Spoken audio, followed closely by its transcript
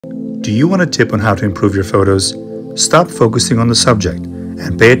Do you want a tip on how to improve your photos? Stop focusing on the subject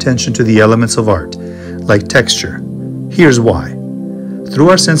and pay attention to the elements of art, like texture. Here's why. Through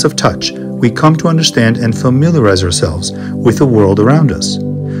our sense of touch, we come to understand and familiarize ourselves with the world around us.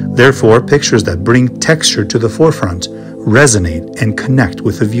 Therefore, pictures that bring texture to the forefront resonate and connect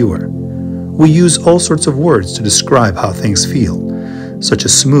with the viewer. We use all sorts of words to describe how things feel, such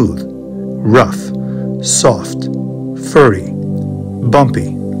as smooth, rough, soft, furry,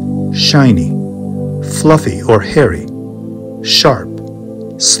 bumpy, shiny, fluffy or hairy, sharp,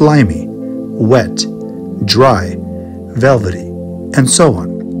 slimy, wet, dry, velvety, and so on.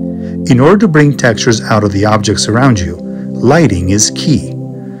 In order to bring textures out of the objects around you, lighting is key.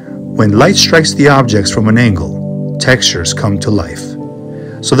 When light strikes the objects from an angle, textures come to life.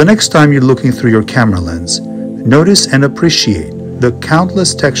 So the next time you're looking through your camera lens, notice and appreciate the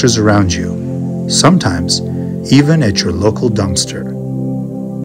countless textures around you, sometimes even at your local dumpster.